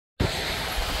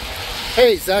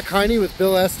Hey, Zach Heine with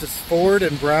Bill Estes Ford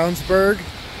in Brownsburg.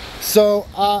 So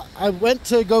I went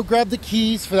to go grab the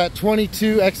keys for that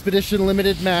 22 Expedition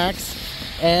Limited Max,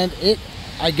 and it,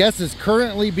 I guess, is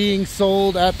currently being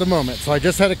sold at the moment. So I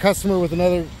just had a customer with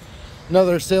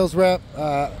another sales rep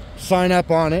sign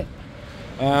up on it.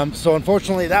 So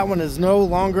unfortunately that one is no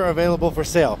longer available for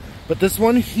sale. But this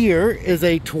one here is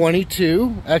a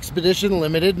 22 Expedition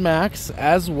Limited Max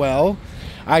as well.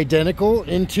 Identical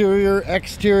interior,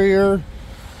 exterior.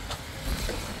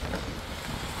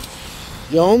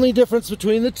 The only difference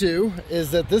between the two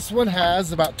is that this one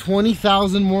has about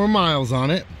 20,000 more miles on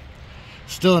it.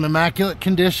 Still in immaculate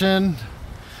condition.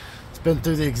 It's been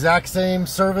through the exact same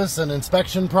service and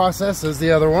inspection process as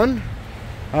the other one.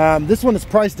 This one is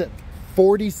priced at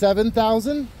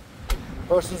 $47,000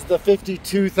 versus the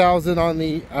 $52,000 on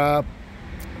the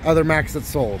other Max that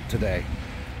sold today.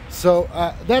 So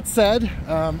that said,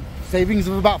 savings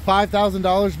of about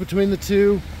 $5,000 between the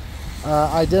two,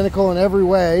 identical in every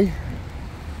way,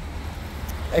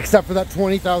 except for that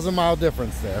 20,000 mile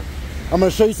difference there. I'm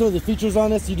going to show you some of the features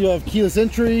on this. You do have keyless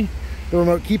entry, the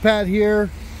remote keypad here.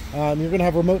 You're going to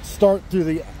have remote start through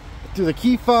the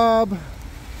key fob,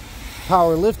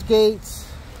 power lift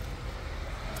gates.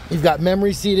 You've got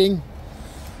memory seating,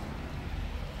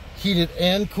 heated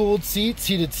and cooled seats,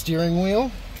 heated steering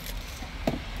wheel.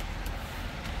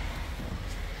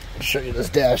 Show you this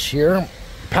dash here.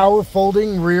 Power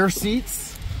folding rear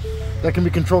seats that can be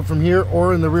controlled from here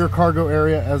or in the rear cargo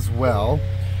area as well.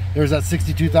 There's that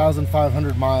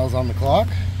 62,500 miles on the clock.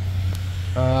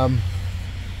 I'm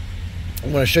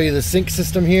going to show you the sync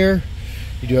system here.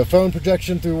 You do have phone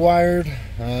projection through wired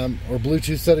or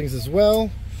Bluetooth settings as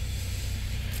well.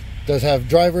 It does have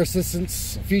driver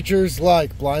assistance features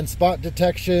like blind spot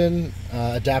detection,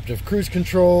 adaptive cruise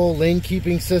control, lane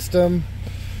keeping system,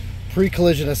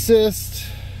 pre-collision assist,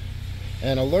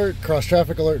 and alert,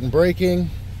 cross-traffic alert and braking.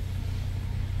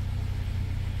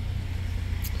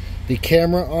 The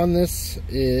camera on this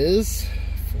is,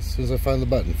 as soon as I find the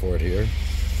button for it here,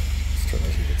 let's turn the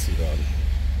heated seat on.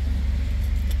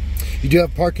 You do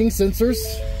have parking sensors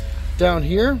down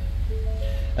here,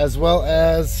 as well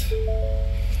as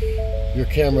your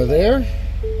camera there.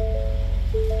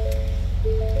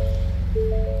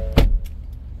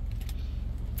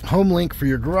 Home link for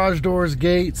your garage doors,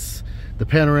 gates, the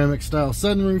panoramic style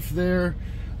sunroof there,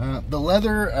 the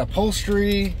leather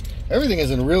upholstery, everything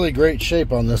is in really great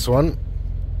shape on this one.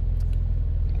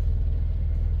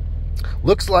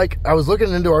 Looks like, I was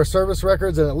looking into our service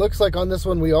records, and it looks like on this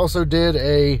one we also did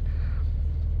a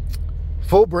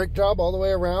full brake job all the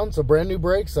way around, so brand new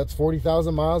brakes. That's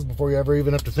 40,000 miles before you ever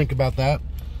even have to think about that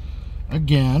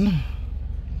again.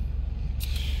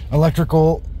 Electric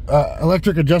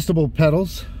adjustable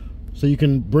pedals, so you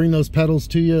can bring those pedals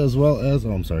to you, as well as,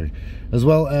 as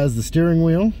well as the steering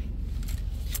wheel.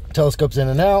 Telescopes in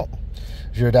and out.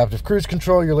 Your adaptive cruise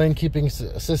control, your lane keeping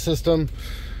assist system.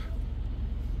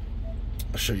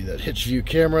 I'll show you that hitch view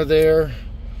camera there.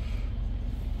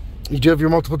 You do have your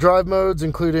multiple drive modes,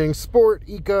 including sport,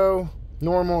 eco,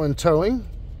 normal, and towing.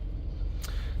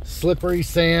 Slippery,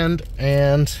 sand,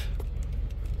 and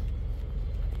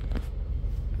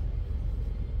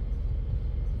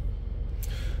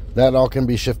that all can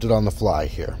be shifted on the fly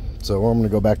here. So I'm going to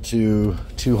go back to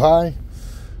too high.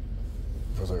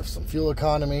 Preserve some fuel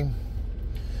economy.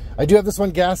 I do have this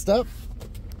one gassed up.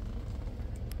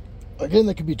 Again,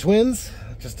 they could be twins,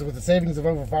 just with a savings of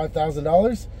over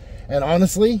 $5,000. And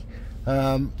honestly,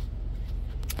 I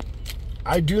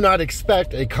do not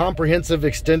expect a comprehensive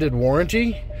extended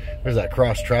warranty. There's that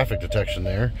cross traffic detection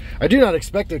there. I do not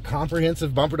expect a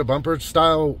comprehensive bumper to bumper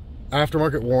style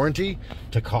aftermarket warranty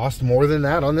to cost more than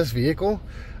that on this vehicle.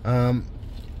 And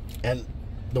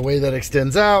the way that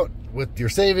extends out with your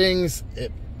savings,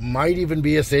 it might even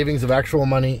be a savings of actual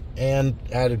money and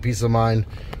added peace of mind,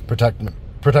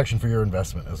 protection for your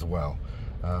investment as well.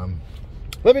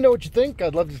 Let me know what you think.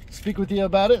 I'd love to speak with you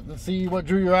about it and see what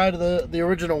drew your eye to the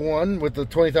original one with the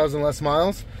 20,000 less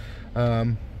miles.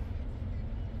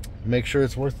 Make sure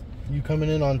it's worth you coming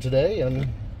in on today, and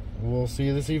we'll see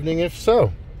you this evening if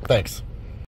so. Thanks.